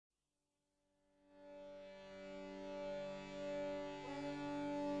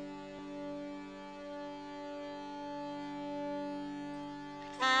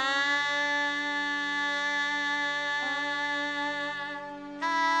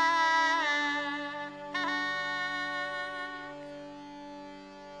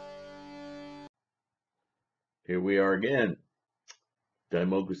Here we are again.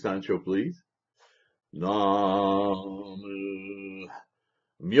 Daimoku Sancho, please. Namu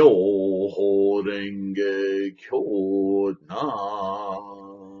Myoho Renge Kyo.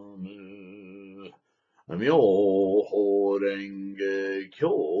 Namu Myoho Renge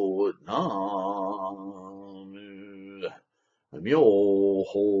Kyo. Namu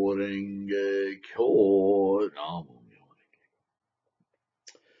Myoho Renge Kyo. Namu.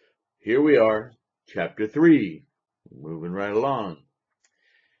 Here we are, chapter 3. Moving right along.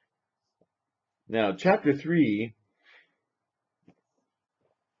 Now, chapter 3,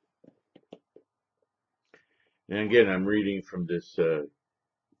 and again, I'm reading from this,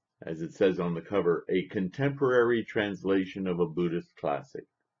 as it says on the cover, a contemporary translation of a Buddhist classic,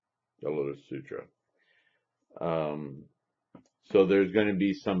 the Lotus Sutra. So there's going to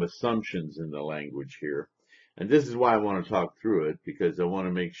be some assumptions in the language here. And this is why I want to talk through it, because I want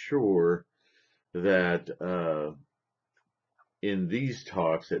to make sure that in these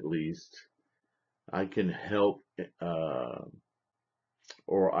talks, at least, I can help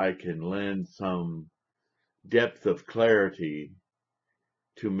or I can lend some depth of clarity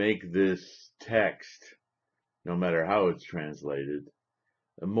to make this text, no matter how it's translated,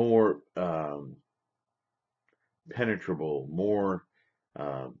 more penetrable, more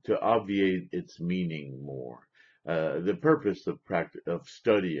to obviate its meaning more. The purpose of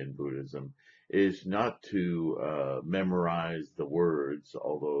study in Buddhism is not to memorize the words,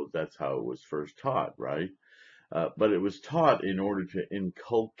 although that's how it was first taught, right? But it was taught in order to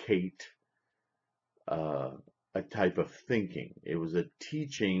inculcate a type of thinking. It was a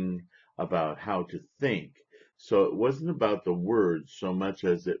teaching about how to think. So it wasn't about the words so much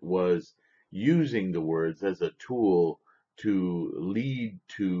as it was using the words as a tool to lead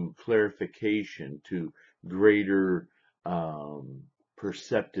to clarification, to greater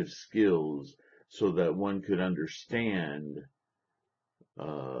perceptive skills, so that one could understand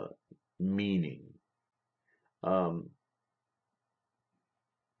meaning.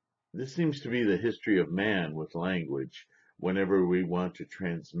 This seems to be the history of man with language. Whenever we want to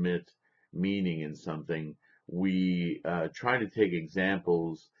transmit meaning in something, we try to take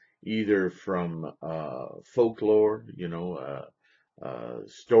examples either from folklore,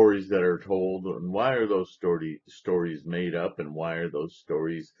 stories that are told, and why are those stories made up, and why are those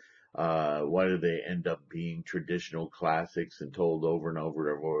stories, why do they end up being traditional classics and told over and over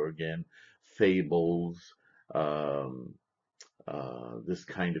and over again, fables, this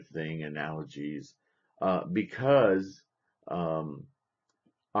kind of thing, analogies, because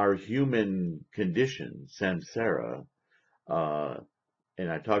our human condition, samsara, and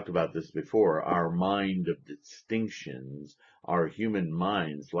I talked about this before, our mind of distinctions, our human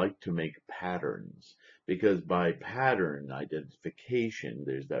minds like to make patterns, because by pattern identification,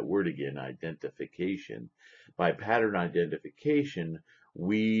 there's that word again, identification, by pattern identification,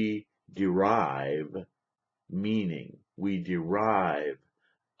 we derive meaning, we derive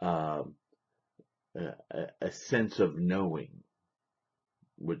a sense of knowing,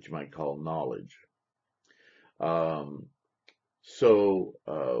 which you might call knowledge. So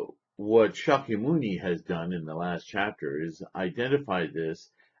what Shakyamuni has done in the last chapter is identify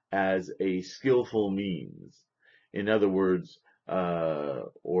this as a skillful means. In other words,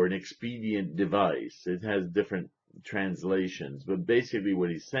 or an expedient device. It has different translations, but basically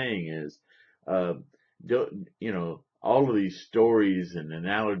what he's saying is, all of these stories and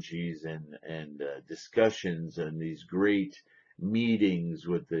analogies and discussions and these great meetings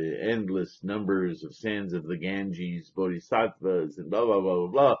with the endless numbers of sands of the Ganges, bodhisattvas, and blah, blah, blah, blah,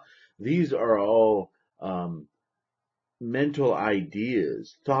 blah. These are all mental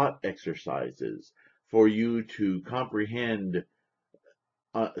ideas, thought exercises for you to comprehend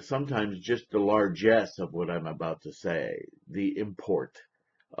sometimes just the largesse of what I'm about to say, the import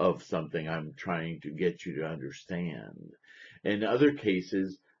of something I'm trying to get you to understand. In other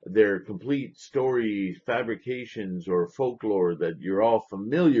cases, they're complete story fabrications or folklore that you're all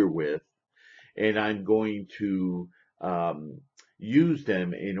familiar with, and I'm going to use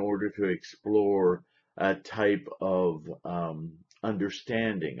them in order to explore a type of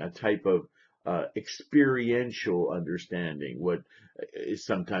understanding, a type of experiential understanding, what is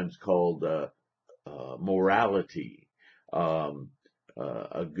sometimes called morality,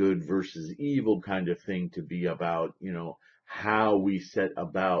 a good versus evil kind of thing, to be about, how we set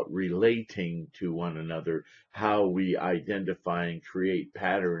about relating to one another, how we identify and create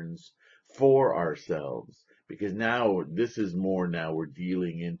patterns for ourselves. Because now, this is more now we're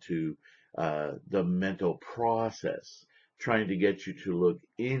dealing into the mental process, trying to get you to look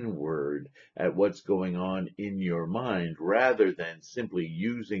inward at what's going on in your mind, rather than simply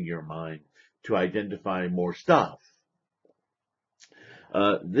using your mind to identify more stuff.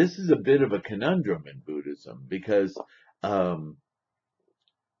 This is a bit of a conundrum in Buddhism because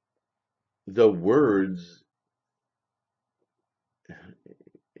the words,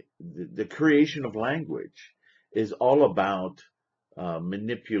 the creation of language is all about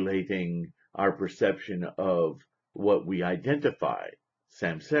manipulating our perception of what we identify,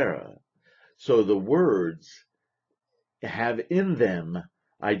 samsara. So the words have in them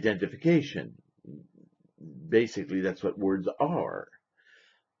identification. Basically, that's what words are.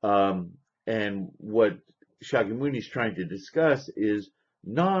 And what Shakyamuni is trying to discuss is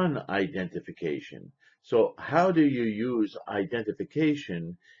non-identification. So how do you use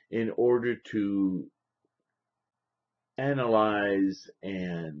identification in order to analyze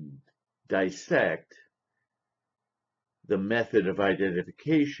and dissect the method of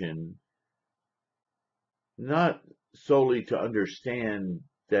identification, not solely to understand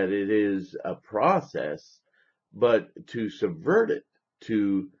that it is a process, but to subvert it,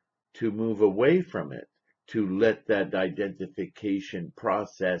 to move away from it, to let that identification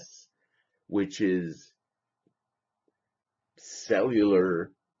process, which is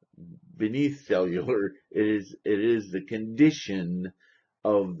cellular, beneath cellular, it is the condition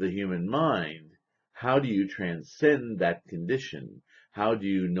of the human mind. How do you transcend that condition? How do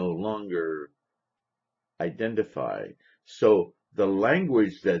you no longer identify? So the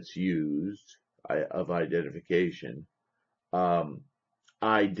language that's used of identification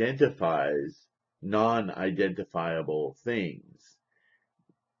identifies non-identifiable things.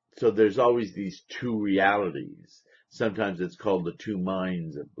 So there's always these two realities. Sometimes it's called the two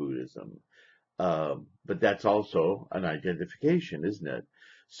minds of Buddhism. But that's also an identification, isn't it?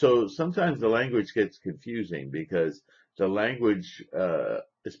 So sometimes the language gets confusing because the language,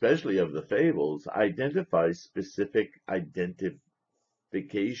 especially of the fables, identifies specific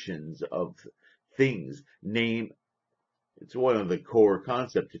identifications of things. It's one of the core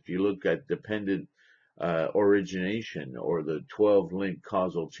concepts. If you look at dependent origination or the 12-link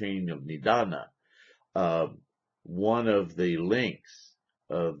causal chain of Nidana, one of the links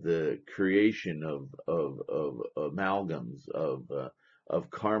of the creation of amalgams of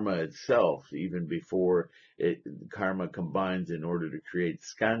karma itself, even before karma combines in order to create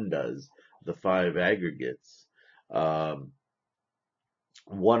skandhas, the 5 aggregates. One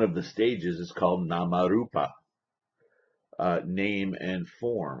of the stages is called namarupa, name and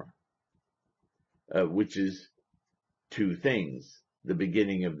form, which is two things, the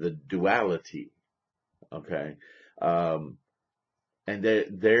beginning of the duality. Okay. And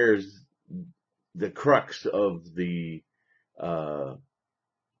there's the crux of the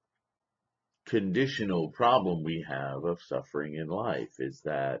conditional problem we have of suffering in life, is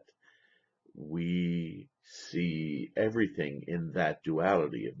that we see everything in that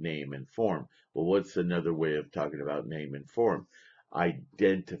duality of name and form. Well, what's another way of talking about name and form?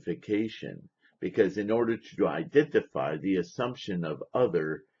 Identification. Because in order to identify, the assumption of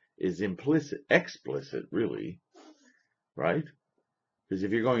other is explicit, really, right? Because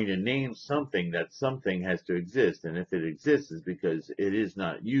if you're going to name something, that something has to exist. And if it exists, it's because it is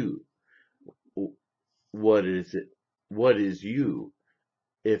not you. What is it? What is you,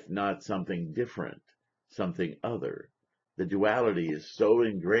 if not something different, something other? The duality is so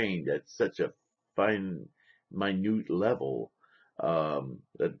ingrained at such a fine, minute level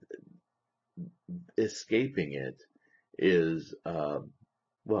that escaping it is,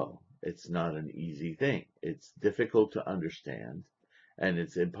 well, it's not an easy thing. It's difficult to understand, and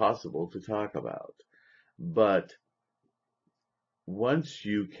it's impossible to talk about. But once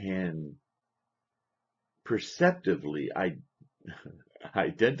you can perceptively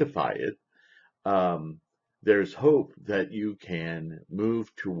identify it, there's hope that you can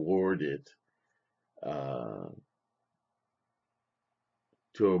move toward it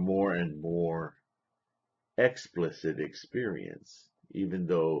to a more and more explicit experience, even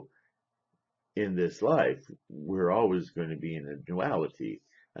though in this life we're always going to be in a duality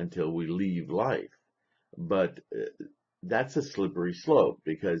until we leave life. But that's a slippery slope,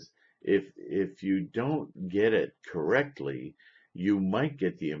 because if you don't get it correctly, you might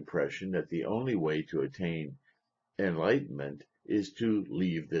get the impression that the only way to attain enlightenment is to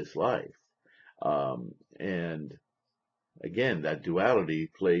leave this life. And again, that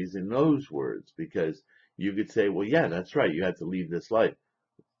duality plays in those words, because you could say, well, yeah, that's right, you have to leave this life.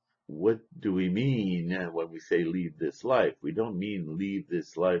 What do we mean when we say leave this life? We don't mean leave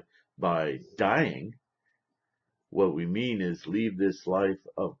this life by dying. What we mean is leave this life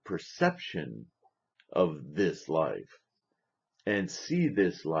of perception of this life, and see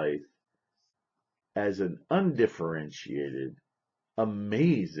this life as an undifferentiated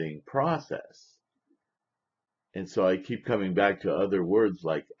amazing process. And so I keep coming back to other words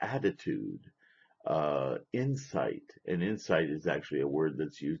like attitude, insight. And insight is actually a word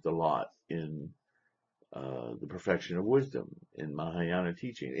that's used a lot in the perfection of wisdom, in Mahayana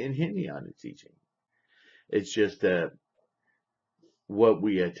teaching, in Hinayana teaching. It's just that what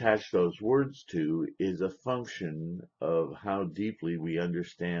we attach those words to is a function of how deeply we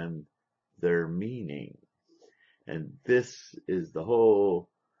understand their meaning. And this is the whole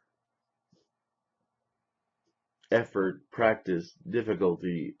effort, practice,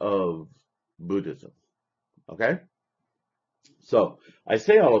 difficulty of Buddhism. Okay? So I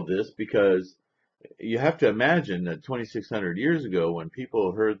say all of this because you have to imagine that 2,600 years ago, when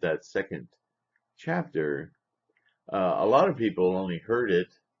people heard that second chapter, a lot of people only heard it.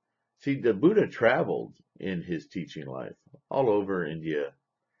 See, the Buddha traveled in his teaching life all over India,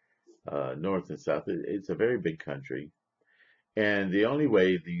 north and south. It's a very big country. And the only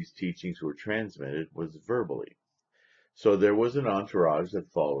way these teachings were transmitted was verbally. So there was an entourage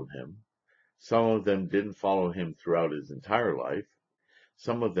that followed him. Some of them didn't follow him throughout his entire life.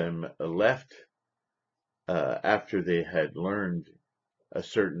 Some of them left after they had learned a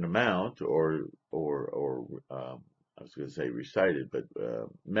certain amount, or I was going to say recited, but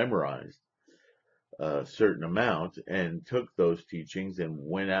memorized a certain amount, and took those teachings and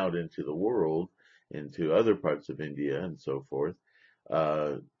went out into the world, into other parts of India and so forth,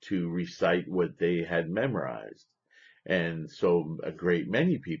 to recite what they had memorized. And so a great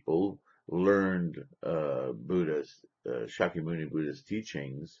many people learned Shakyamuni Buddha's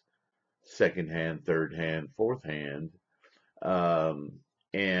teachings, second hand, third hand, fourth hand,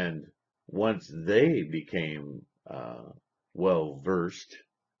 and once they became well versed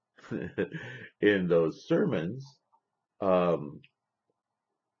in those sermons,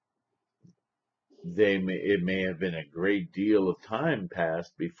 it may have been a great deal of time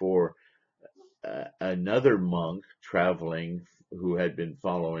passed before another monk traveling who had been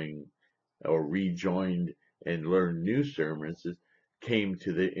following or rejoined and learned new sermons came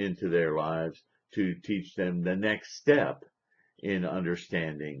into their lives to teach them the next step in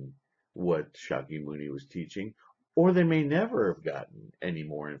understanding what Shakyamuni was teaching, or they may never have gotten any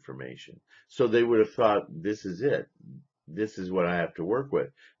more information. So they would have thought, this is it. This is what I have to work with.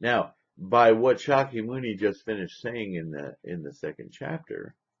 Now, by what Shakyamuni just finished saying in the second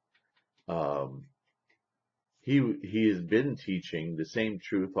chapter, he has been teaching the same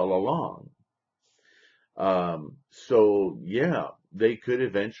truth all along. So yeah, they could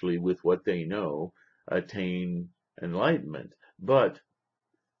eventually, with what they know, attain enlightenment. But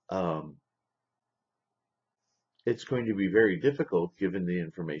it's going to be very difficult given the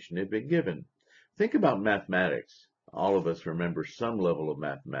information they've been given. Think about mathematics. All of us remember some level of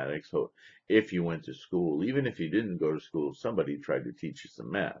mathematics. So if you went to school, even if you didn't go to school, somebody tried to teach you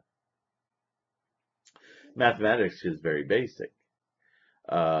some math. Mathematics is very basic.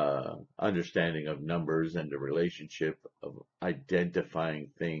 Understanding of numbers and the relationship of identifying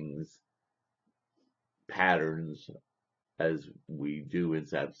things, patterns, as we do in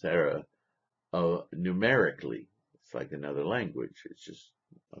Samsara, numerically. It's like another language. It's just,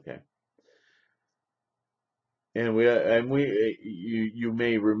 okay. And you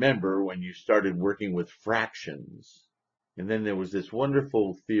may remember when you started working with fractions, and then there was this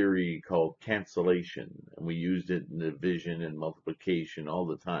wonderful theory called cancellation, and we used it in division and multiplication all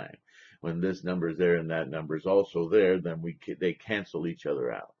the time. When this number is there and that number is also there, then they cancel each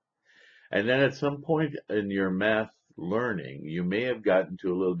other out. And then at some point in your math learning, you may have gotten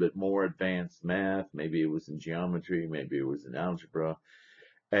to a little bit more advanced math. Maybe it was in geometry, maybe it was in algebra,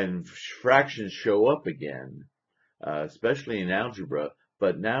 and fractions show up again. Especially in algebra,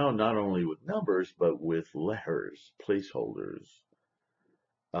 but now not only with numbers, but with letters, placeholders.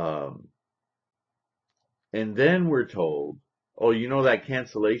 And then we're told, oh, you know that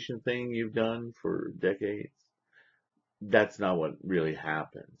cancellation thing you've done for decades? That's not what really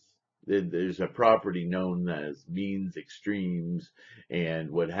happens. There's a property known as means extremes,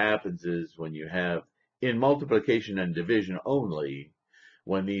 and what happens is when you have, in multiplication and division only,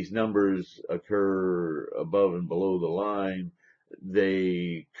 when these numbers occur above and below the line,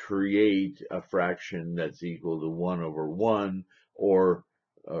 they create a fraction that's equal to 1 over 1, or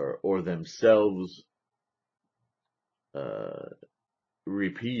themselves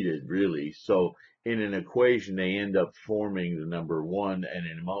repeated, really. So in an equation, they end up forming the number 1, and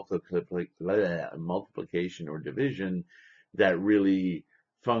in multiplication or division, that really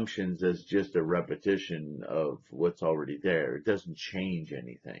functions as just a repetition of what's already there. It doesn't change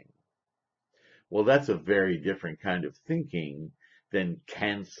anything. Well, that's a very different kind of thinking than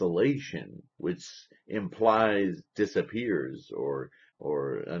cancellation, which implies disappears or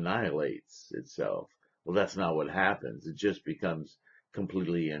annihilates itself. Well, that's not what happens. It just becomes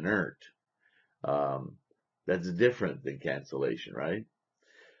completely inert. Um, that's different than cancellation, right?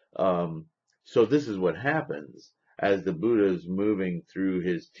 Um, so this is what happens as the Buddha is moving through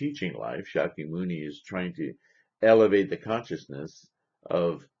his teaching life. Shakyamuni is trying to elevate the consciousness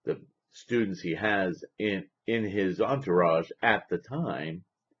of the students he has in his entourage at the time,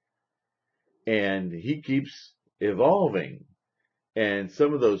 and he keeps evolving. And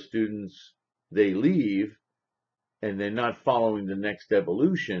some of those students, they leave and they're not following the next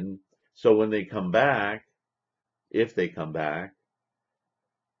evolution. So when they come back, if they come back,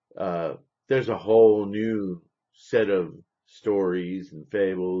 uh, there's a whole new set of stories and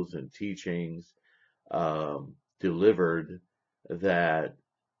fables and teachings delivered that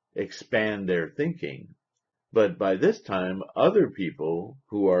expand their thinking. But by this time, other people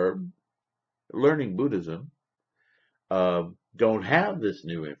who are learning Buddhism don't have this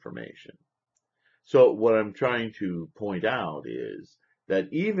new information. So what I'm trying to point out is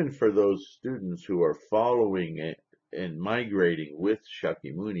that even for those students who are following it and migrating with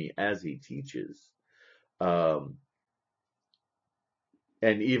Shakyamuni as he teaches, um,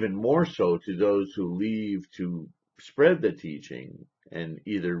 and even more so to those who leave to spread the teaching and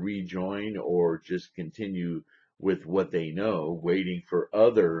either rejoin or just continue with what they know, waiting for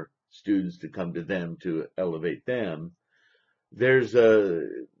other students to come to them to elevate them, there's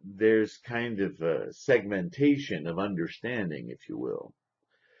kind of a segmentation of understanding, if you will.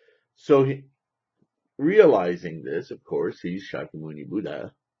 So realizing this, of course, he's Shakyamuni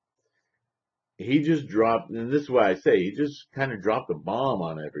Buddha. He just dropped, and this is why I say he just kind of dropped a bomb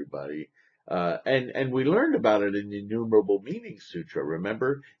on everybody. And we learned about it in the Innumerable Meanings Sutra.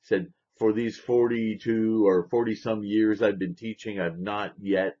 Remember, he said, for these 42 or 40 some years I've been teaching, I've not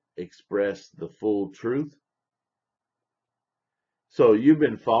yet expressed the full truth. So you've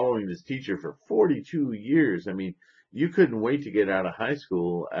been following this teacher for 42 years. I mean, you couldn't wait to get out of high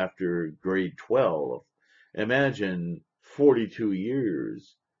school after grade 12. Imagine 42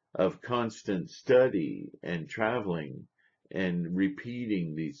 years of constant study and traveling and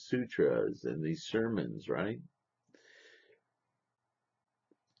repeating these sutras and these sermons, right?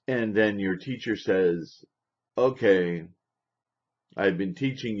 And then your teacher says, okay, I've been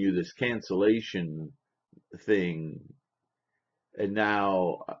teaching you this cancellation thing, and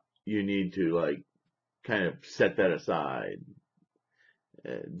now you need to like kind of set that aside,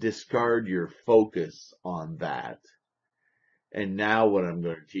 discard your focus on that. And now what I'm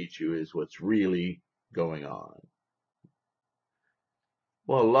going to teach you is what's really going on.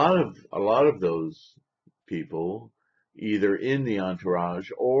 Well, a lot of those people, either in the entourage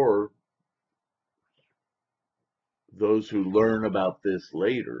or those who learn about this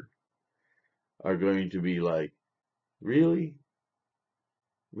later, are going to be like, really?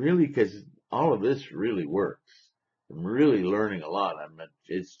 Really? Because all of this really works. I'm really learning a lot.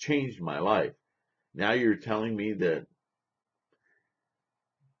 It's changed my life. Now you're telling me that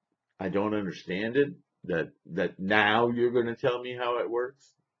I don't understand it, that now you're going to tell me how it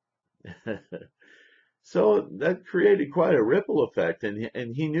works. So that created quite a ripple effect,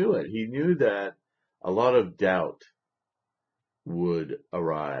 and he knew it. He knew that a lot of doubt would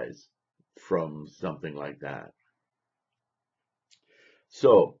arise from something like that.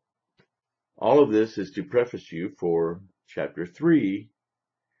 So all of this is to preface you for chapter 3,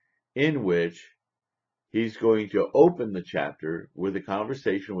 in which he's going to open the chapter with a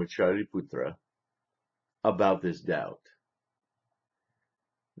conversation with Shariputra about this doubt.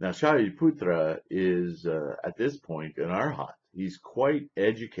 Now, Shariputra is, at this point, an arhat. He's quite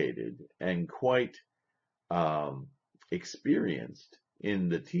educated and quite experienced in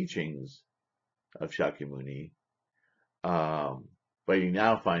the teachings of Shakyamuni, but he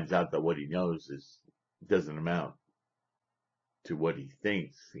now finds out that what he knows doesn't amount to what he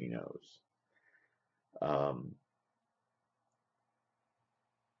thinks he knows.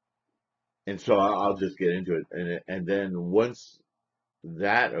 And so I'll just get into it. And then once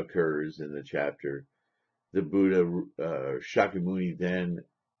that occurs in the chapter, the Buddha, Shakyamuni, then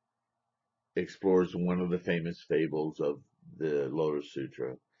explores one of the famous fables of the Lotus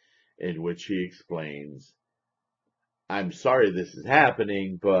Sutra, in which he explains, I'm sorry this is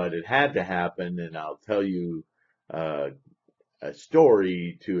happening, but it had to happen, and I'll tell you a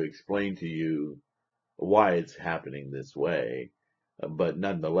story to explain to you why it's happening this way. But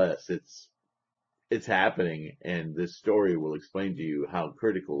nonetheless, it's happening, and this story will explain to you how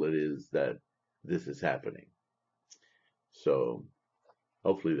critical it is that this is happening. So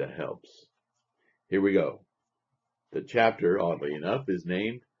hopefully that helps. Here we go. The chapter, oddly enough, is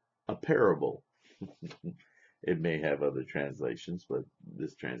named A Parable. It may have other translations, but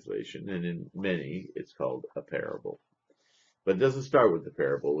this translation, and in many, it's called a parable. But it doesn't start with the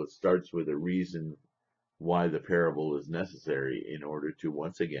parable. It starts with a reason why the parable is necessary in order to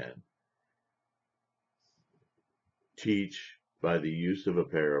once again teach by the use of a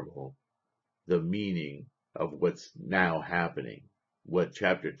parable the meaning of what's now happening, what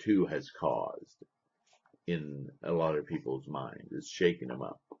chapter 2 has caused in a lot of people's minds. It's shaking them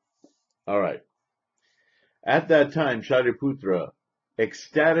up. All right. At that time, Shariputra,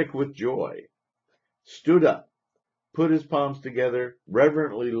 ecstatic with joy, stood up, put his palms together,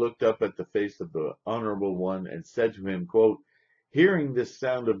 reverently looked up at the face of the Honorable One, and said to him, quote, "Hearing this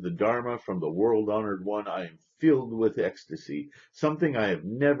sound of the Dharma from the world-honored one, I am filled with ecstasy, something I have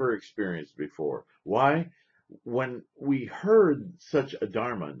never experienced before." Why? When we heard such a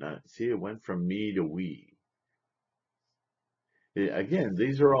Dharma, now, see, it went from me to we. Again,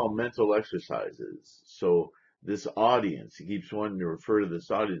 these are all mental exercises. So this audience, he keeps wanting to refer to this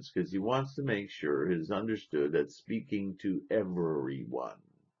audience because he wants to make sure it is understood that speaking to everyone,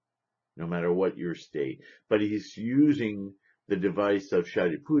 no matter what your state. But he's using the device of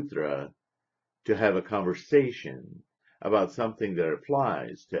Shariputra to have a conversation about something that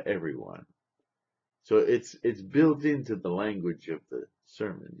applies to everyone. So it's built into the language of the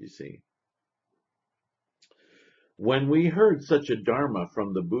sermon, you see. When we heard such a Dharma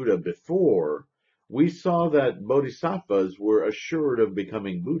from the Buddha before, we saw that bodhisattvas were assured of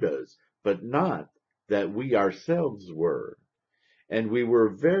becoming Buddhas, but not that we ourselves were. And we were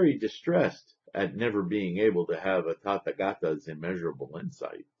very distressed at never being able to have a Tathagata's immeasurable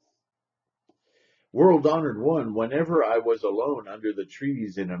insight. World-honored one, whenever I was alone under the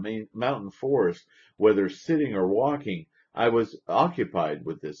trees in a mountain forest, whether sitting or walking, I was occupied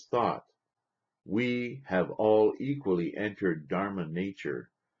with this thought. We have all equally entered Dharma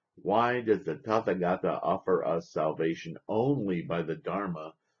nature. Why does the Tathagata offer us salvation only by the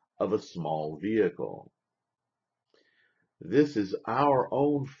Dharma of a small vehicle? This is our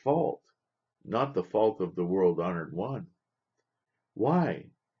own fault, not the fault of the world-honored one. Why?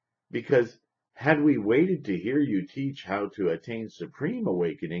 Because had we waited to hear you teach how to attain supreme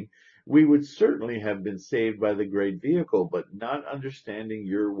awakening, we would certainly have been saved by the great vehicle, but not understanding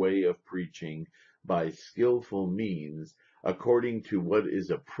your way of preaching by skillful means, according to what is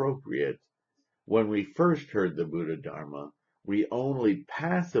appropriate. When we first heard the Buddha Dharma, we only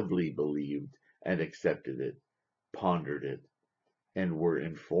passively believed and accepted it, pondered it, and were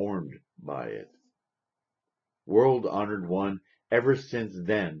informed by it. World-honored one, ever since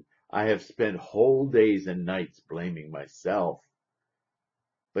then, I have spent whole days and nights blaming myself.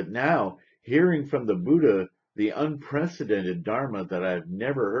 But now, hearing from the Buddha the unprecedented Dharma that I have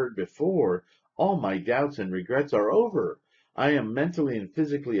never heard before, all my doubts and regrets are over. I am mentally and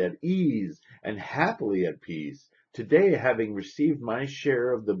physically at ease and happily at peace. Today, having received my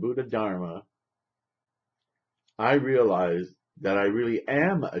share of the Buddha Dharma, I realize that I really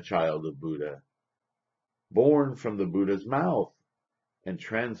am a child of Buddha, born from the Buddha's mouth and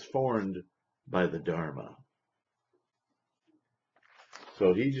transformed by the Dharma.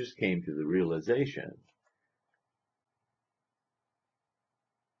 So he just came to the realization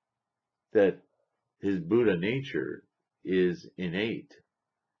that his Buddha nature is innate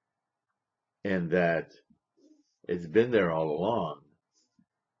and that it's been there all along.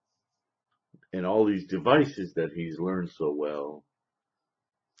 And all these devices that he's learned so well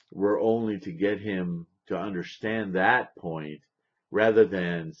were only to get him to understand that point rather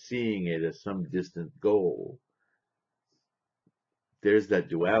than seeing it as some distant goal. There's that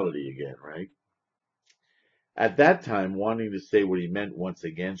duality again, right? At that time, wanting to say what he meant once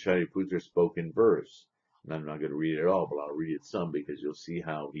again, Shariputra spoke in verse. And I'm not going to read it all, but I'll read it some because you'll see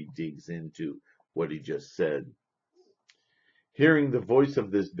how he digs into what he just said. Hearing the voice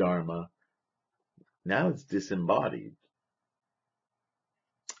of this Dharma, now it's disembodied.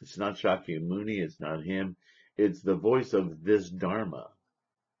 It's not Shakyamuni, it's not him. It's the voice of this Dharma.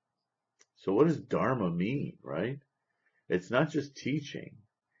 So what does Dharma mean, right? It's not just teaching.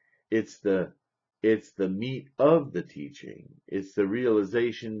 It's the meat of the teaching. It's the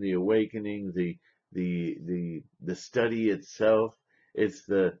realization, the awakening, the study itself. It's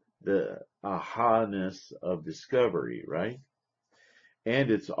the aha-ness of discovery, right?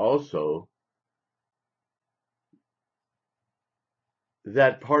 And it's also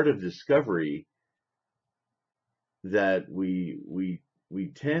that part of discovery that we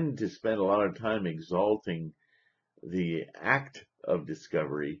tend to spend a lot of time exalting the act of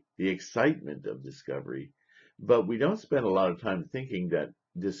discovery, the excitement of discovery, but we don't spend a lot of time thinking that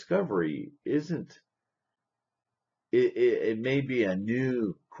discovery isn't, it may be a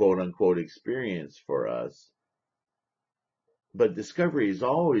new quote-unquote experience for us. But discovery is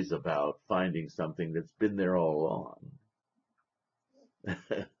always about finding something that's been there all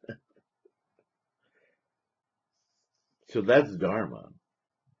along. So that's Dharma.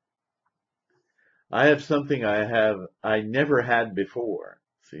 I have something I never had before.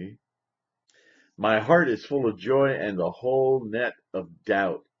 See? My heart is full of joy and the whole net of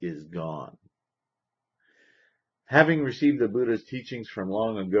doubt is gone. Having received the Buddha's teachings from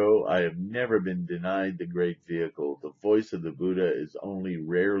long ago, I have never been denied the great vehicle. The voice of the Buddha is only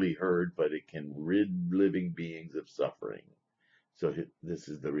rarely heard, but it can rid living beings of suffering. So this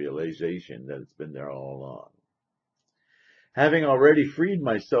is the realization that it's been there all along. Having already freed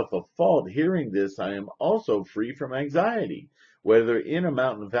myself of fault, hearing this, I am also free from anxiety. Whether in a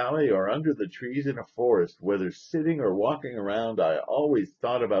mountain valley or under the trees in a forest, whether sitting or walking around, I always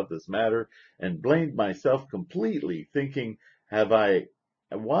thought about this matter and blamed myself completely, thinking, why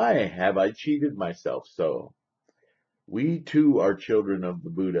have I cheated myself so? We too are children of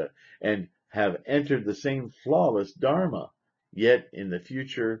the Buddha and have entered the same flawless Dharma, yet in the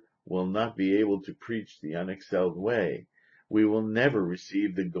future will not be able to preach the unexcelled way. We will never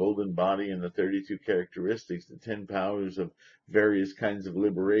receive the golden body and the 32 characteristics, the 10 powers of various kinds of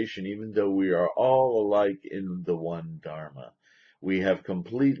liberation, even though we are all alike in the one Dharma. We have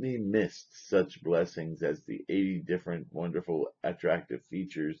completely missed such blessings as the 80 different wonderful attractive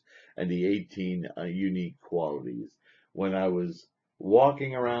features and the 18 unique qualities. When I was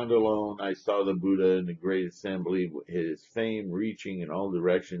walking around alone, I saw the Buddha in the great assembly, his fame reaching in all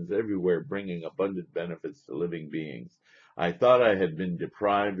directions, everywhere bringing abundant benefits to living beings. I thought I had been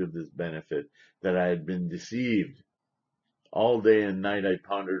deprived of this benefit, that I had been deceived. All day and night I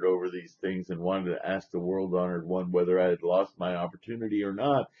pondered over these things and wanted to ask the world-honored one whether I had lost my opportunity or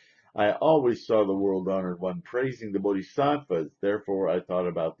not. I always saw the world-honored one praising the bodhisattvas, therefore I thought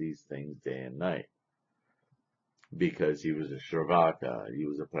about these things day and night. Because he was a Shravaka, he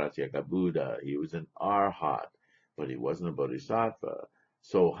was a Pratyeka Buddha, he was an Arhat, but he wasn't a Bodhisattva.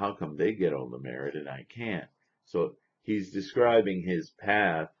 So how come they get all the merit and I can't? So he's describing his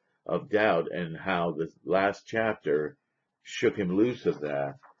path of doubt and how the last chapter shook him loose of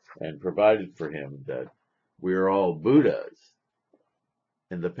that and provided for him that we're all Buddhas.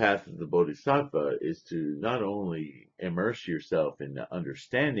 And the path of the Bodhisattva is to not only immerse yourself in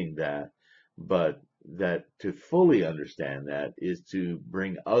understanding that, but that to fully understand that is to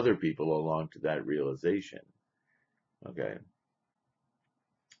bring other people along to that realization. Okay.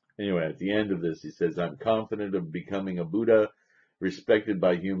 Anyway, at the end of this, he says, I'm confident of becoming a Buddha, respected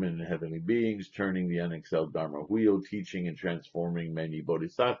by human and heavenly beings, turning the unexcelled Dharma wheel, teaching and transforming many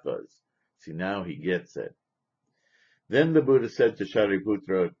bodhisattvas. See, now he gets it. Then the Buddha said to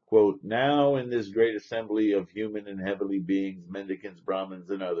Shariputra, quote, now in this great assembly of human and heavenly beings, mendicants, Brahmins,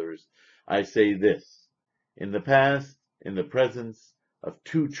 and others, I say this. In the past, in the presence of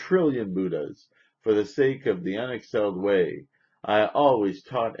 2 trillion Buddhas, for the sake of the unexcelled way, I always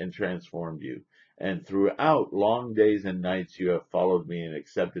taught and transformed you, and throughout long days and nights you have followed me and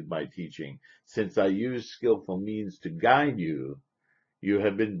accepted my teaching. Since I used skillful means to guide you, you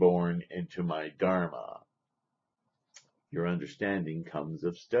have been born into my Dharma. Your understanding comes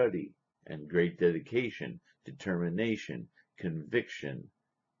of study and great dedication, determination, conviction.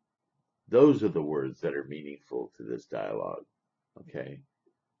 Those are the words that are meaningful to this dialogue, okay?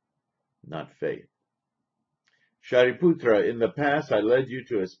 Not faith. Shariputra, in the past I led you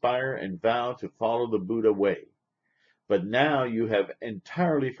to aspire and vow to follow the Buddha way. But now you have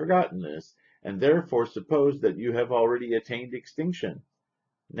entirely forgotten this, and therefore suppose that you have already attained extinction.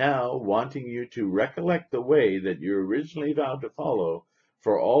 Now, wanting you to recollect the way that you originally vowed to follow,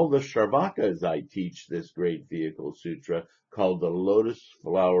 for all the Shravakas I teach this great vehicle sutra called the lotus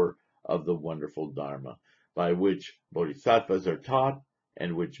flower of the wonderful Dharma, by which bodhisattvas are taught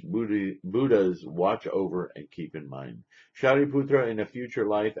and which Buddhas watch over and keep in mind. Shariputra, in a future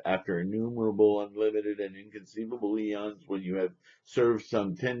life, after innumerable, unlimited, and inconceivable eons, when you have served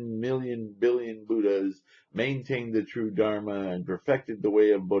some 10 million billion Buddhas, maintained the true Dharma, and perfected the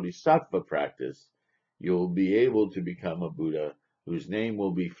way of bodhisattva practice, you will be able to become a Buddha, whose name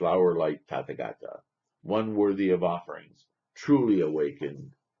will be flower-like Tathagata, one worthy of offerings, truly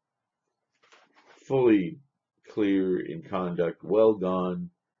awakened, fully clear in conduct, well gone,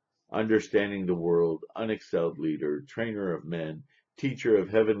 understanding the world, unexcelled leader, trainer of men, teacher of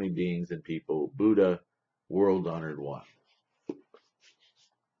heavenly beings and people, Buddha, world-honored one.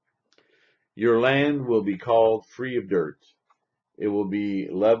 Your land will be called free of dirt. It will be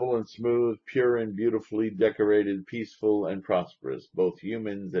level and smooth, pure and beautifully decorated, peaceful and prosperous. Both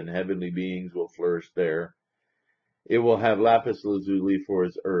humans and heavenly beings will flourish there. It will have lapis lazuli for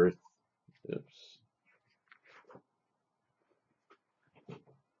its earth. Oops.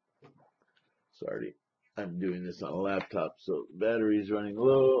 Sorry. I'm doing this on a laptop, so the battery's running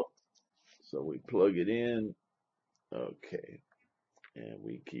low. So we plug it in. Okay. And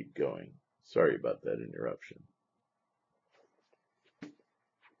we keep going. Sorry about that interruption.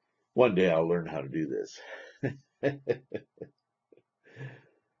 One day I'll learn how to do this.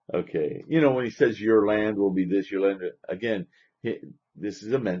 Okay. You know, when he says your land will be this, your land, again, this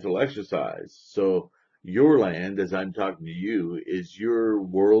is a mental exercise. So your land, as I'm talking to you, is your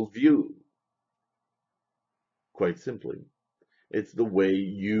worldview, quite simply. It's the way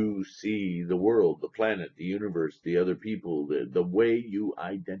you see the world, the planet, the universe, the other people, the way you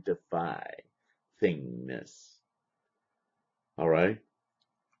identify thingness. All right?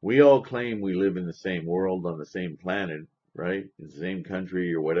 We all claim we live in the same world, on the same planet, right? In the same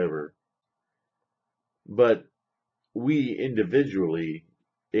country or whatever. But we individually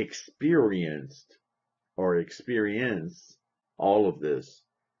experienced or experience all of this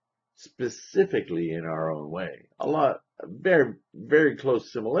specifically in our own way. A lot, very, very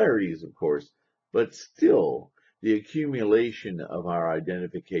close similarities, of course, but still the accumulation of our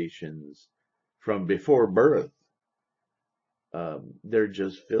identifications from before birth, they're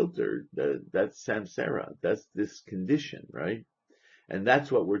just filtered. That's samsara. That's this condition, right? And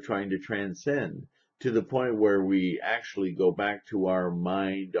that's what we're trying to transcend to the point where we actually go back to our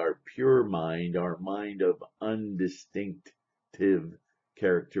mind, our pure mind, our mind of undistinctive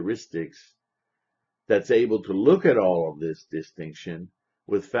characteristics that's able to look at all of this distinction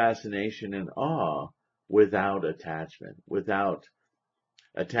with fascination and awe without attachment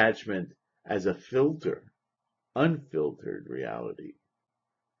as a filter, unfiltered reality.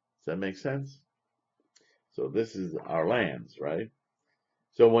 Does that make sense? So this is our lands, right?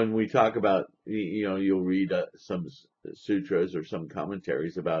 So when we talk about, you'll read some sutras or some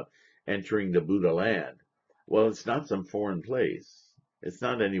commentaries about entering the Buddha land. Well, it's not some foreign place. It's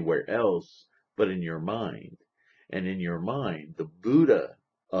not anywhere else but in your mind. And in your mind, the Buddha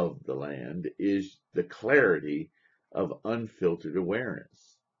of the land is the clarity of unfiltered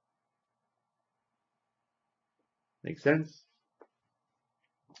awareness. Make sense?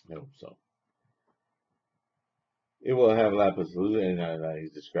 I hope so. It will have lapis lazuli, and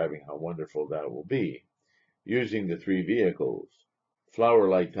he's describing how wonderful that will be. Using the three vehicles,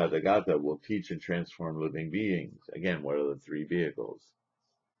 flower-like Tathagata will teach and transform living beings. Again, what are the three vehicles?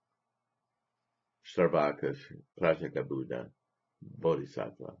 Sarvaka, Prajaka Buddha,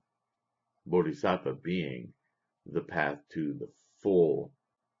 Bodhisattva. Bodhisattva being the path to the full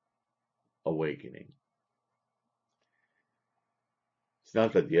awakening. It's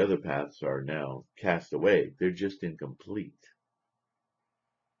not that the other paths are now cast away, they're just incomplete.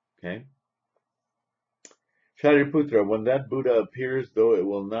 Okay? Shariputra, when that Buddha appears, though it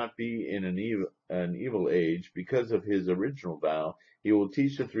will not be in an evil age, because of his original vow, he will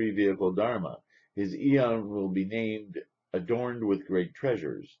teach the three-vehicle Dharma. His eon will be named, adorned with great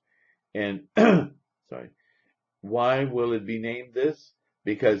treasures. And, sorry, why will it be named this?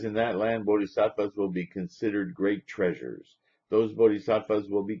 Because in that land, bodhisattvas will be considered great treasures. Those bodhisattvas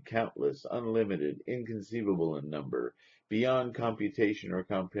will be countless, unlimited, inconceivable in number, beyond computation or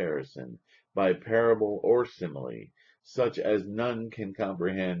comparison, by parable or simile, such as none can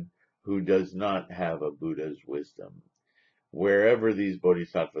comprehend who does not have a Buddha's wisdom. Wherever these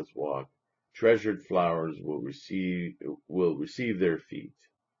bodhisattvas walk, treasured flowers will receive their feet.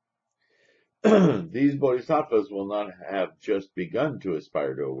 These bodhisattvas will not have just begun to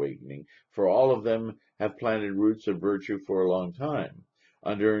aspire to awakening, for all of them have planted roots of virtue for a long time.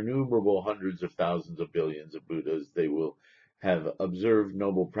 Under innumerable hundreds of thousands of billions of Buddhas, they will have observed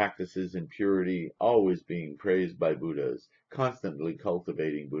noble practices in purity, always being praised by Buddhas, constantly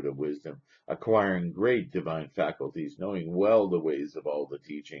cultivating Buddha wisdom, acquiring great divine faculties, knowing well the ways of all the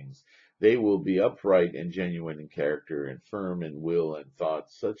teachings. They will be upright and genuine in character and firm in will and thought.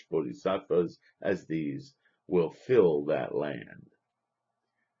 Such bodhisattvas as these will fill that land.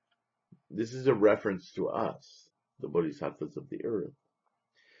 This is a reference to us, the bodhisattvas of the earth.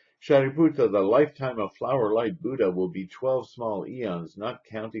 Shariputra, the lifetime of flower-light Buddha will be 12 small eons, not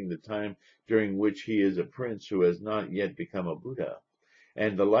counting the time during which he is a prince who has not yet become a Buddha.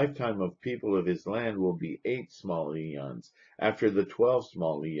 And the lifetime of people of his land will be 8 small eons. After the 12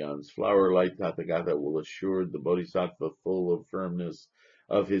 small eons, flower-light Tathagata will assure the Bodhisattva full of firmness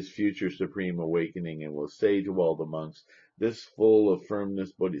of his future supreme awakening, and will say to all the monks, this full of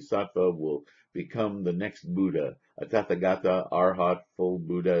firmness Bodhisattva will become the next Buddha, a Tathagata, Arhat, full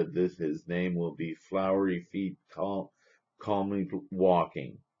Buddha. His name will be flowery feet, calmly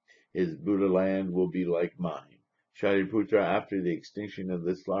walking. His Buddha land will be like mine. Shariputra, after the extinction of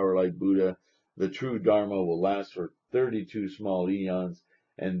this flower-like Buddha, the true Dharma will last for 32 small eons,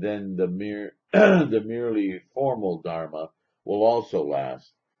 and then the the merely formal Dharma will also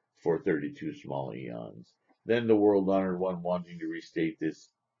last for 32 small eons. Then the world-honored one wanting to restate this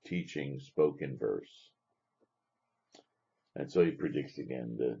teaching spoke in verse. And so he predicts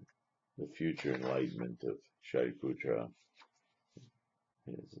again the future enlightenment of Shariputra,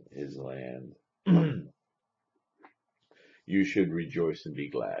 his land. You should rejoice and be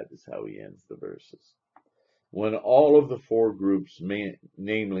glad, is how he ends the verses. When all of the four groups,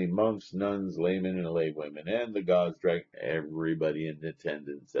 namely monks, nuns, laymen, and laywomen, and the gods, drank, everybody in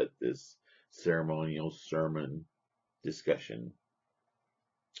attendance at this ceremonial sermon discussion,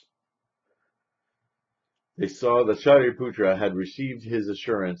 they saw that Shariputra had received his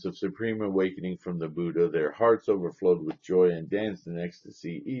assurance of supreme awakening from the Buddha. Their hearts overflowed with joy and danced in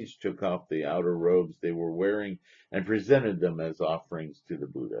ecstasy. Each took off the outer robes they were wearing and presented them as offerings to the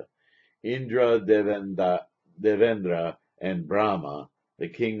Buddha. Indra, Devendra, and Brahma, the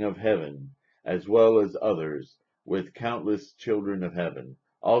king of heaven, as well as others, with countless children of heaven,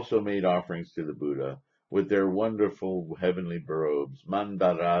 also made offerings to the Buddha with their wonderful heavenly robes,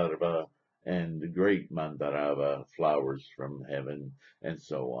 Mandarava and great Mandarava, flowers from heaven, and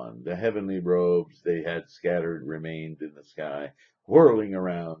so on. The heavenly robes they had scattered remained in the sky, whirling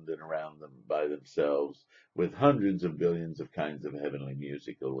around and around them by themselves, with hundreds of billions of kinds of heavenly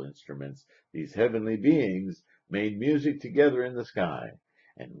musical instruments. These heavenly beings made music together in the sky,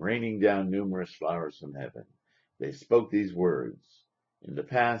 and raining down numerous flowers from heaven, they spoke these words. In the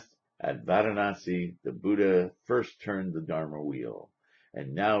past, at Varanasi, the Buddha first turned the Dharma wheel,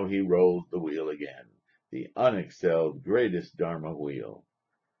 and now he rolls the wheel again, the unexcelled greatest Dharma wheel.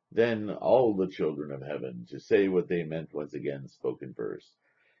 Then all the children of heaven, to say what they meant, once again spoke in verse.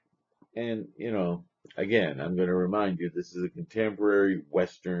 And, again, I'm going to remind you, this is a contemporary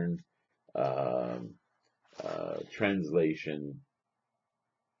Western translation.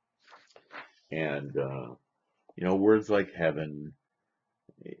 And, words like heaven,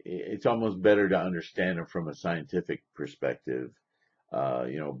 it's almost better to understand them from a scientific perspective.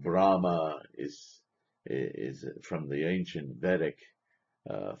 Brahma is from the ancient Vedic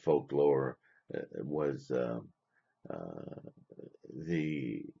folklore, was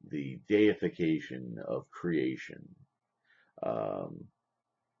the deification of creation.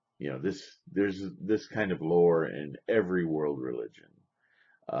 There's this kind of lore in every world religion.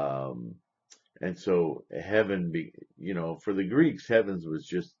 And so heaven, for the Greeks, heavens was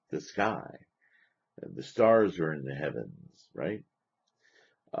just the sky. The stars are in the heavens, right?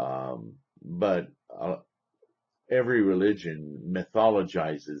 But every religion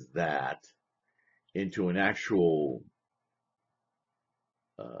mythologizes that into an actual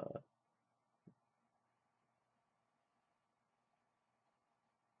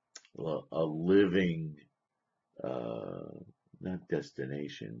a living, not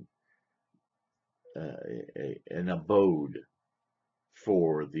destination, an abode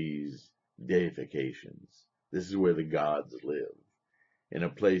for these deifications. This is where the gods live, in a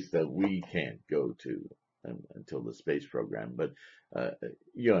place that we can't go to until the space program. But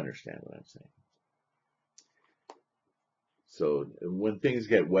you understand what I'm saying. So when things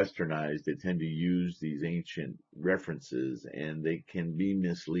get westernized, they tend to use these ancient references, and they can be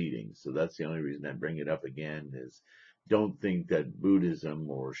misleading. So that's the only reason I bring it up again, is don't think that Buddhism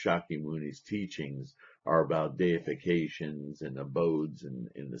or Shakyamuni's teachings are about deifications and abodes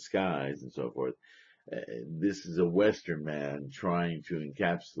in the skies and so forth. This is a Western man trying to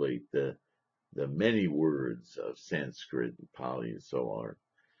encapsulate the many words of Sanskrit, Pali, and so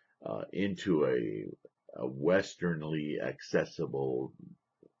on into a Westernly accessible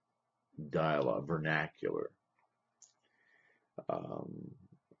dialogue, vernacular.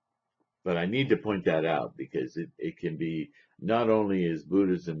 But I need to point that out, because it can be, not only is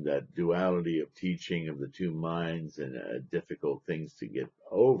Buddhism that duality of teaching of the two minds and difficult things to get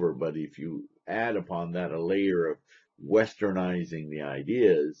over, but if you add upon that a layer of westernizing the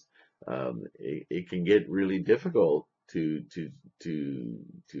ideas, it can get really difficult to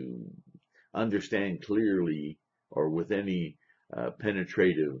understand clearly, or with any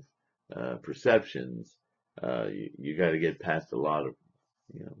penetrative perceptions. You got to get past a lot of,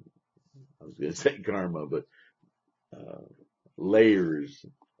 I was going to say karma, but layers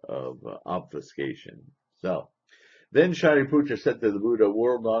of obfuscation. So then Shariputra said to the Buddha,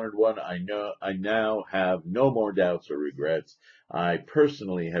 "World-honored one, I now have no more doubts or regrets. I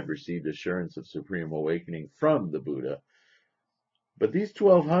personally have received assurance of supreme awakening from the Buddha. But these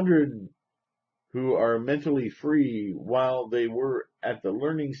 1,200 who are mentally free while they were at the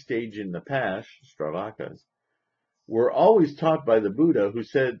learning stage in the past, Stravakas, were always taught by the Buddha, who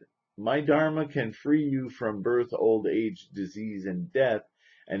said, "My Dharma can free you from birth, old age, disease, and death,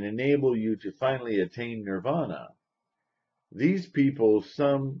 and enable you to finally attain nirvana." These people,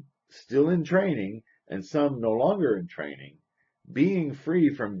 some still in training and some no longer in training, being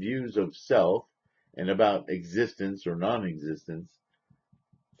free from views of self and about existence or non-existence,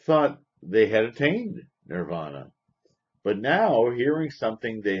 thought they had attained nirvana. But now, hearing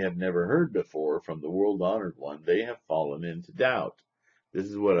something they have never heard before from the world-honored one, they have fallen into doubt. This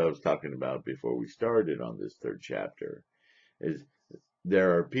is what I was talking about before we started on this third chapter, is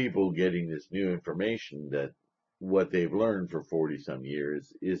there are people getting this new information that what they've learned for 40 some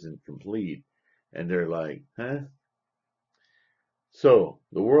years isn't complete. And they're like, huh? So,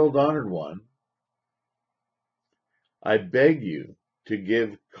 the world-honored one, I beg you to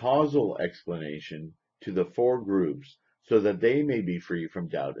give causal explanation to the four groups so that they may be free from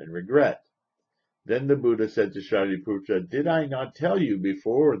doubt and regret. Then the Buddha said to Shariputra, did I not tell you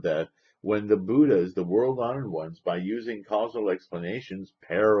before that when the Buddhas, the world-honored ones, by using causal explanations,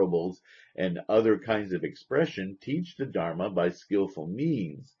 parables, and other kinds of expression, teach the Dharma by skillful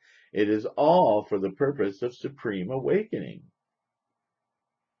means, it is all for the purpose of supreme awakening.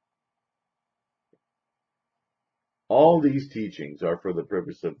 All these teachings are for the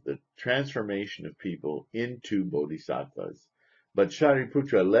purpose of the transformation of people into bodhisattvas. But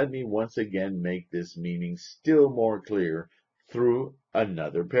Shariputra, let me once again make this meaning still more clear through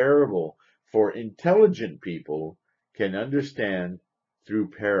another parable, for intelligent people can understand through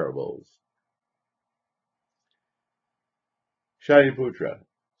parables. Shariputra,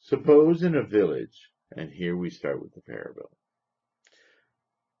 suppose in a village, and here we start with the parable,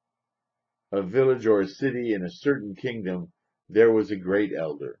 a village or a city in a certain kingdom, there was a great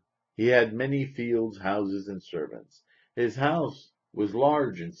elder. He had many fields, houses, and servants. His house was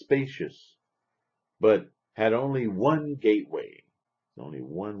large and spacious, but had only one gateway, only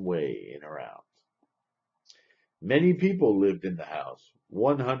one way in or out. Many people lived in the house,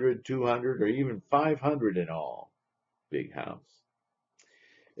 100, 200, or even 500 in all. Big house.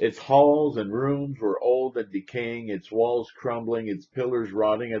 Its halls and rooms were old and decaying, its walls crumbling, its pillars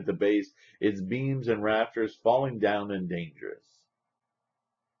rotting at the base, its beams and rafters falling down and dangerous.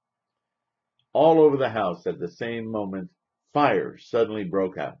 All over the house at the same moment, fire suddenly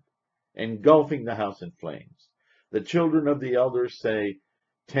broke out, engulfing the house in flames. The children of the elders, say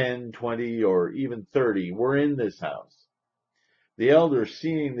 10, 20, or even 30, were in this house. The elders,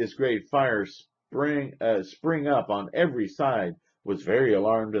 seeing this great fire spring up on every side, was very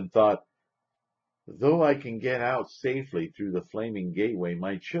alarmed and thought, though I can get out safely through the flaming gateway,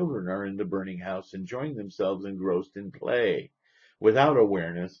 my children are in the burning house, enjoying themselves engrossed in play, without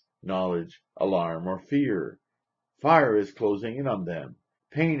awareness, knowledge, alarm, or fear. Fire is closing in on them.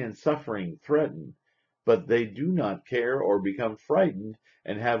 Pain and suffering threaten, but they do not care or become frightened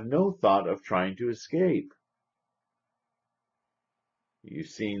and have no thought of trying to escape. You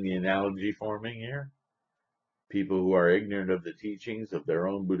seeing the analogy forming here? People who are ignorant of the teachings of their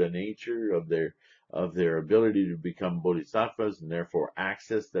own Buddha nature, of their ability to become bodhisattvas and therefore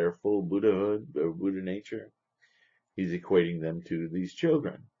access their full Buddhahood or Buddha nature. He's equating them to these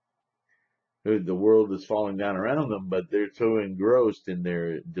children. The world is falling down around them, but they're so engrossed in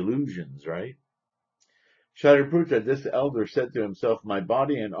their delusions, right? Shariputra, this elder, said to himself, my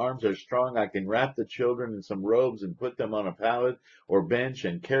body and arms are strong. I can wrap the children in some robes and put them on a pallet or bench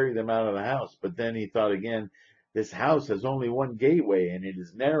and carry them out of the house. But then he thought again, this house has only one gateway, and it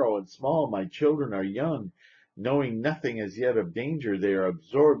is narrow and small. My children are young. Knowing nothing as yet of danger, they are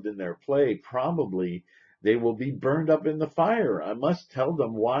absorbed in their play. Probably they will be burned up in the fire. I must tell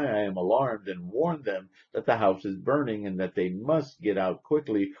them why I am alarmed and warn them that the house is burning and that they must get out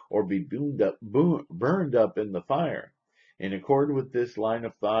quickly or be burned up in the fire. In accord with this line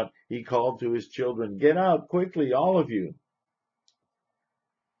of thought, he called to his children, get out quickly, all of you.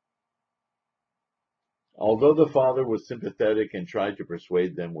 Although the father was sympathetic and tried to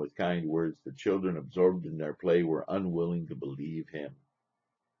persuade them with kind words, the children, absorbed in their play, were unwilling to believe him.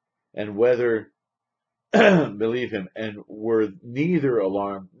 And whether believe him, and were neither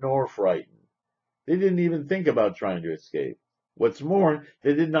alarmed nor frightened. They didn't even think about trying to escape. What's more,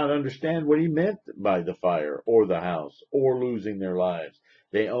 they did not understand what he meant by the fire or the house or losing their lives.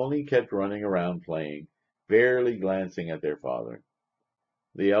 They only kept running around playing, barely glancing at their father.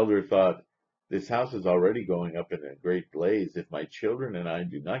 The elder thought, this house is already going up in a great blaze. If my children and I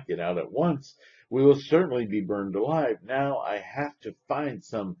do not get out at once, we will certainly be burned alive. Now I have to find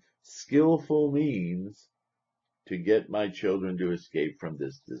some skillful means to get my children to escape from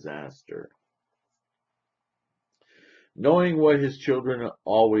this disaster. Knowing what his children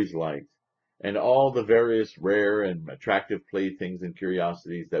always liked, and all the various rare and attractive playthings and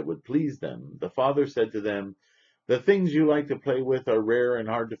curiosities that would please them. The father said to them, "The things you like to play with are rare and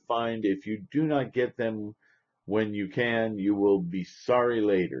hard to find. If you do not get them when you can, you will be sorry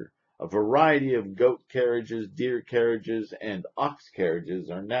later. A variety of goat carriages, deer carriages, and ox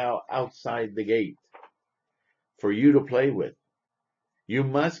carriages are now outside the gate for you to play with. You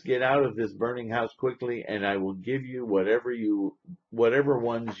must get out of this burning house quickly, and I will give you whatever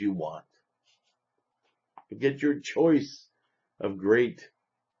ones you want. Get your choice of great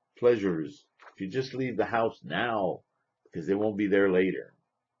pleasures if you just leave the house now, because they won't be there later."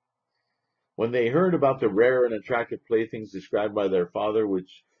 When they heard about the rare and attractive playthings described by their father,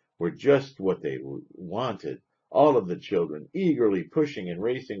 which were just what they wanted, all of the children, eagerly pushing and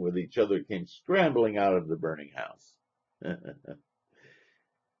racing with each other, came scrambling out of the burning house.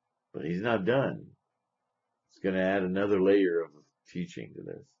 But he's not done. He's going to add another layer of teaching to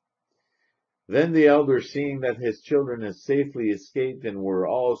this. Then the elder, seeing that his children had safely escaped and were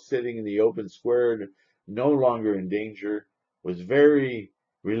all sitting in the open square, no longer in danger, was very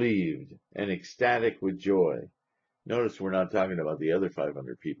relieved and ecstatic with joy. Notice we're not talking about the other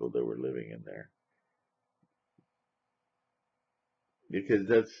 500 people that were living in there, because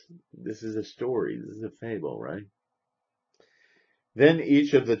this is a story, this is a fable, right? Then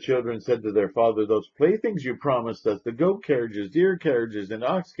each of the children said to their father, "Those playthings you promised us, the goat carriages, deer carriages, and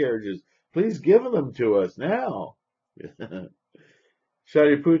ox carriages, please give them to us now."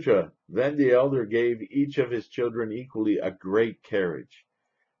 Shariputra, then the elder gave each of his children equally a great carriage.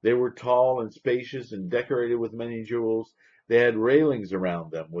 They were tall and spacious and decorated with many jewels. They had railings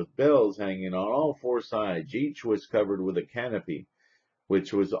around them with bells hanging on all four sides. Each was covered with a canopy,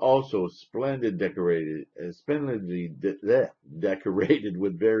 which was also splendidly decorated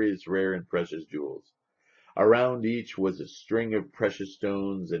with various rare and precious jewels. Around each was a string of precious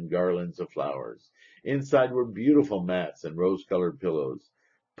stones and garlands of flowers. Inside were beautiful mats and rose-colored pillows.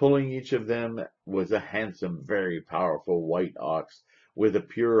 Pulling each of them was a handsome, very powerful white ox with a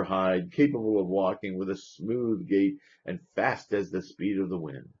pure hide, capable of walking with a smooth gait and fast as the speed of the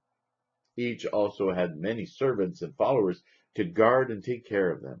wind. Each also had many servants and followers to guard and take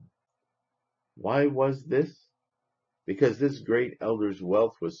care of them. Why was this? Because this great elder's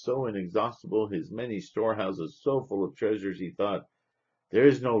wealth was so inexhaustible, his many storehouses so full of treasures, he thought, "There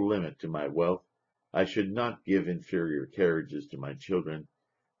is no limit to my wealth. I should not give inferior carriages to my children.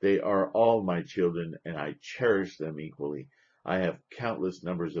 They are all my children, and I cherish them equally. I have countless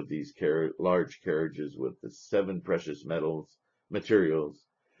numbers of these large carriages with the 7 precious materials.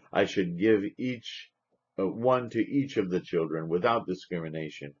 I should give one to each of the children without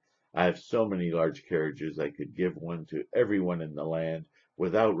discrimination. I have so many large carriages, I could give one to everyone in the land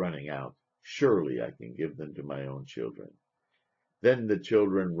without running out. Surely I can give them to my own children." Then the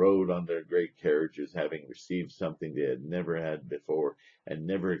children rode on their great carriages, having received something they had never had before and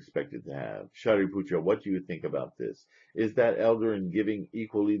never expected to have. Shariputra, what do you think about this? Is that elder, in giving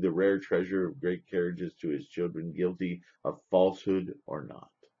equally the rare treasure of great carriages to his children, guilty of falsehood or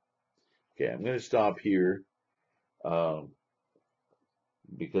not? Okay, I'm going to stop here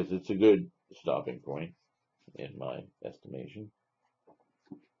because it's a good stopping point in my estimation.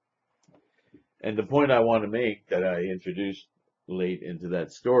 And the point I want to make, that I introduced late into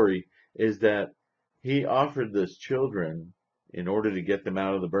that story, is that he offered those children, in order to get them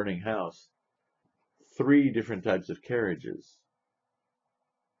out of the burning house, 3 different types of carriages.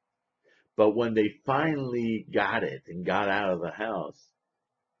 But when they finally got it and got out of the house,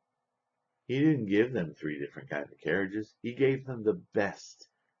 he didn't give them 3 different kinds of carriages. He gave them the best,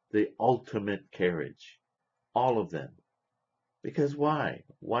 the ultimate carriage, all of them. Because why?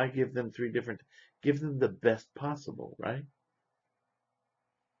 Why give them 3 different? Give them the best possible, right?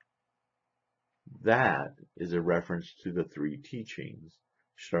 That is a reference to the 3 teachings,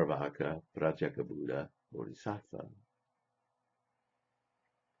 Shravaka, Pratyekabuddha, Bodhisattva.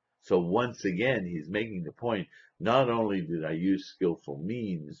 So once again, he's making the point, not only did I use skillful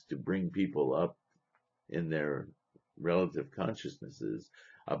means to bring people up in their relative consciousnesses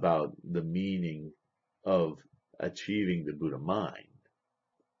about the meaning of achieving the Buddha mind,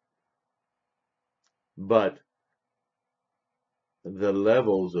 but the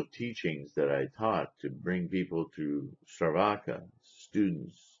levels of teachings that I taught to bring people to Shravaka,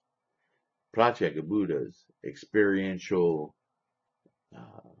 students, Pratyeka Buddhas, experiential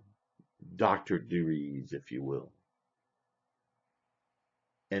doctorate degrees, if you will,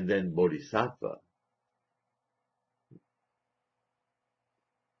 and then Bodhisattva,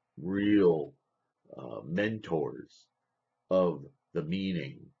 real mentors of the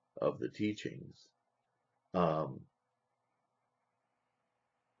meaning of the teachings.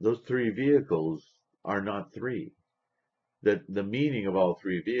 those three vehicles are not three. That the meaning of all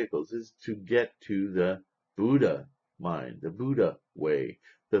three vehicles is to get to the Buddha mind, the Buddha way,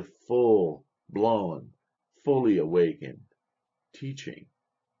 the full blown, fully awakened teaching.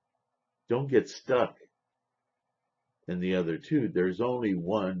 Don't get stuck in the other two. There's only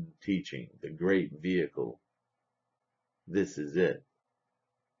one teaching, the great vehicle. This is it.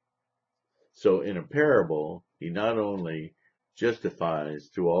 So in a parable, he not only justifies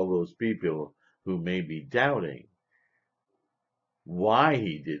to all those people who may be doubting why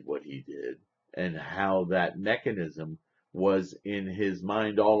he did what he did and how that mechanism was in his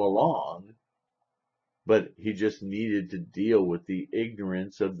mind all along, but he just needed to deal with the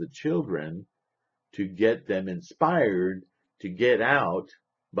ignorance of the children to get them inspired to get out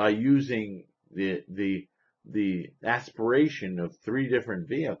by using the aspiration of three different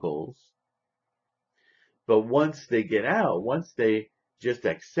vehicles. But once they get out, once they just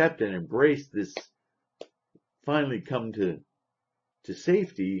accept and embrace this, finally come to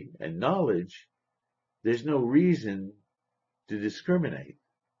safety and knowledge, there's no reason to discriminate.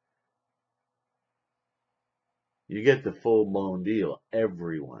 You get the full-blown deal,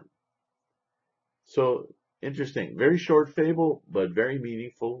 everyone. So, interesting. Very short fable, but very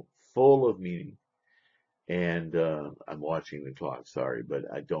meaningful, full of meaning. And I'm watching the clock, sorry,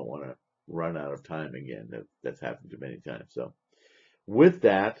 but I don't want to run out of time again. That's happened too many times. So, with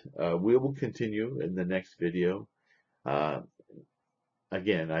that, we will continue in the next video.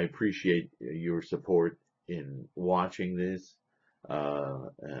 Again, I appreciate your support in watching this.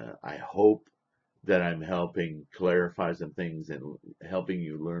 I hope that I'm helping clarify some things and helping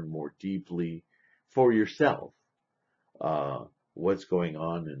you learn more deeply for yourself what's going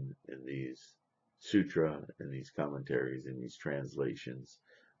on in these sutra, in these commentaries, in these translations,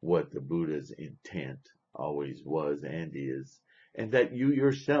 what the Buddha's intent always was and is, and that you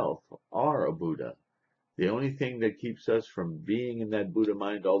yourself are a Buddha. The only thing that keeps us from being in that Buddha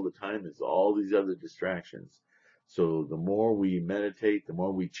mind all the time is all these other distractions. So the more we meditate, the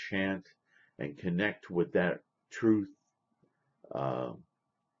more we chant and connect with that truth,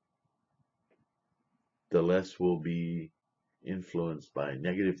 the less we'll be influenced by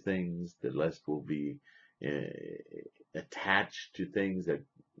negative things, the less we'll be attached to things that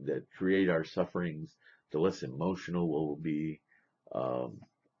create our sufferings, the less emotional we'll be,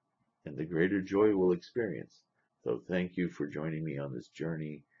 and the greater joy we'll experience. So thank you for joining me on this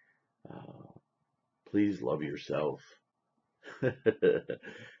journey. Please love yourself.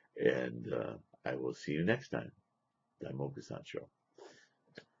 And I will see you next time. Daimoku Sancho.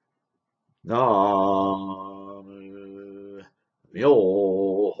 Nam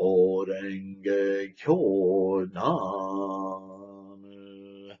Myoho Renge Kyo. Nam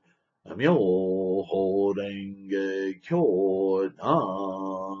Myoho Renge Kyo.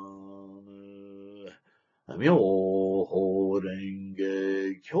 Nam Myoho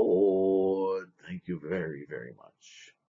Renge Kyo. Thank you very, very much.